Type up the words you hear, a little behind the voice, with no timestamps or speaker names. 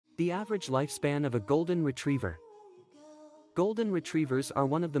The average lifespan of a golden retriever. Golden retrievers are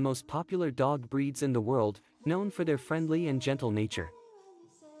one of the most popular dog breeds in the world, known for their friendly and gentle nature.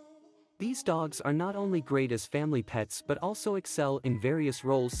 These dogs are not only great as family pets but also excel in various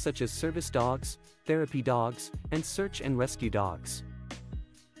roles such as service dogs, therapy dogs, and search and rescue dogs.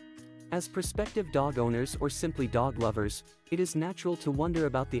 As prospective dog owners or simply dog lovers, it is natural to wonder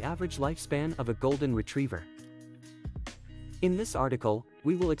about the average lifespan of a golden retriever. In this article,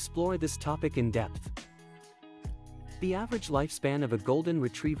 we will explore this topic in depth. The average lifespan of a golden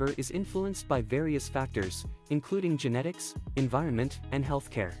retriever is influenced by various factors, including genetics, environment, and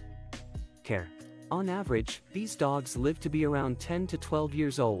healthcare. On average, these dogs live to be around 10 to 12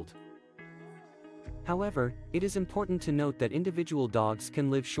 years old. However, it is important to note that individual dogs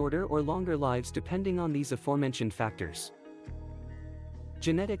can live shorter or longer lives depending on these aforementioned factors.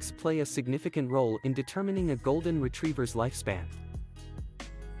 Genetics play a significant role in determining a golden retriever's lifespan.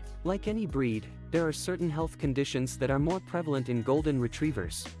 Like any breed, there are certain health conditions that are more prevalent in golden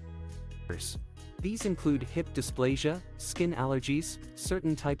retrievers. These include hip dysplasia, skin allergies,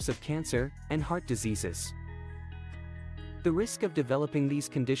 certain types of cancer, and heart diseases. The risk of developing these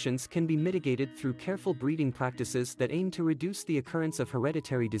conditions can be mitigated through careful breeding practices that aim to reduce the occurrence of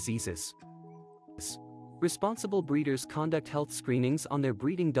hereditary diseases. Responsible breeders conduct health screenings on their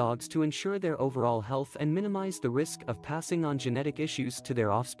breeding dogs to ensure their overall health and minimize the risk of passing on genetic issues to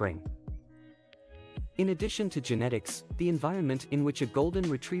their offspring. In addition to genetics, the environment in which a golden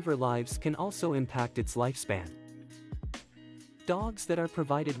retriever lives can also impact its lifespan. Dogs that are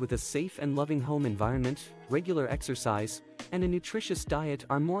provided with a safe and loving home environment, regular exercise, and a nutritious diet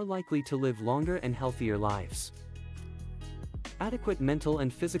are more likely to live longer and healthier lives. Adequate mental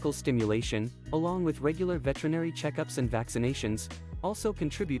and physical stimulation, along with regular veterinary checkups and vaccinations, also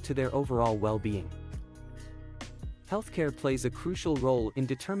contribute to their overall well-being. Healthcare plays a crucial role in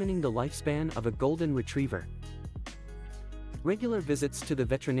determining the lifespan of a golden retriever. Regular visits to the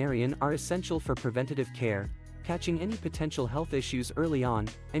veterinarian are essential for preventative care, catching any potential health issues early on,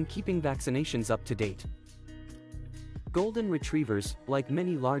 and keeping vaccinations up to date. Golden retrievers, like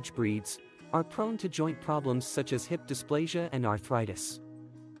many large breeds, are prone to joint problems such as hip dysplasia and arthritis.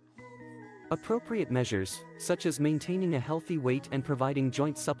 Appropriate measures, such as maintaining a healthy weight and providing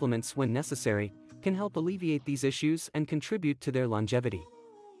joint supplements when necessary, can help alleviate these issues and contribute to their longevity.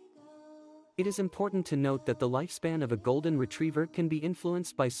 It is important to note that the lifespan of a golden retriever can be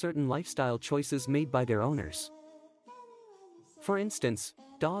influenced by certain lifestyle choices made by their owners. For instance,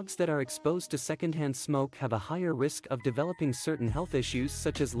 dogs that are exposed to secondhand smoke have a higher risk of developing certain health issues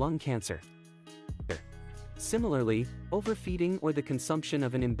such as lung cancer. Similarly, overfeeding or the consumption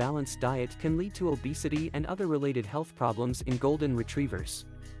of an imbalanced diet can lead to obesity and other related health problems in golden retrievers.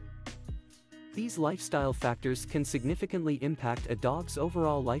 These lifestyle factors can significantly impact a dog's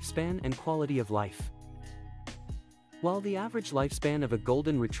overall lifespan and quality of life. While the average lifespan of a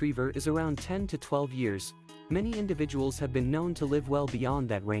golden retriever is around 10 to 12 years, many individuals have been known to live well beyond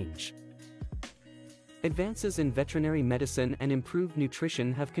that range. Advances in veterinary medicine and improved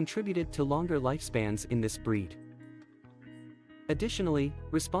nutrition have contributed to longer lifespans in this breed. Additionally,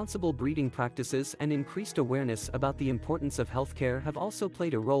 responsible breeding practices and increased awareness about the importance of healthcare have also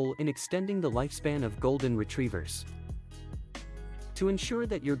played a role in extending the lifespan of golden retrievers. To ensure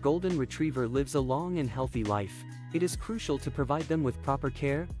that your golden retriever lives a long and healthy life, it is crucial to provide them with proper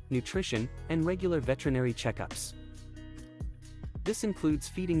care, nutrition, and regular veterinary checkups. This includes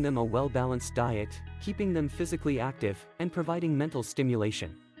feeding them a well-balanced diet, keeping them physically active, and providing mental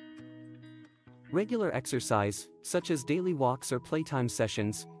stimulation. Regular exercise, such as daily walks or playtime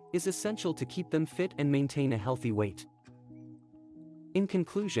sessions, is essential to keep them fit and maintain a healthy weight. In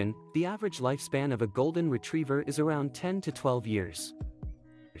conclusion, the average lifespan of a golden retriever is around 10 to 12 years.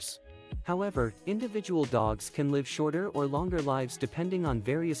 However, individual dogs can live shorter or longer lives depending on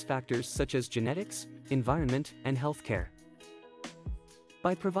various factors such as genetics, environment, and healthcare.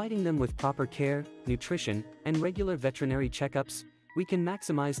 By providing them with proper care, nutrition, and regular veterinary checkups, we can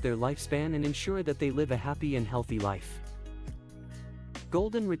maximize their lifespan and ensure that they live a happy and healthy life.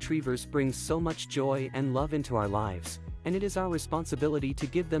 Golden retrievers bring so much joy and love into our lives, and it is our responsibility to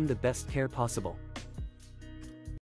give them the best care possible.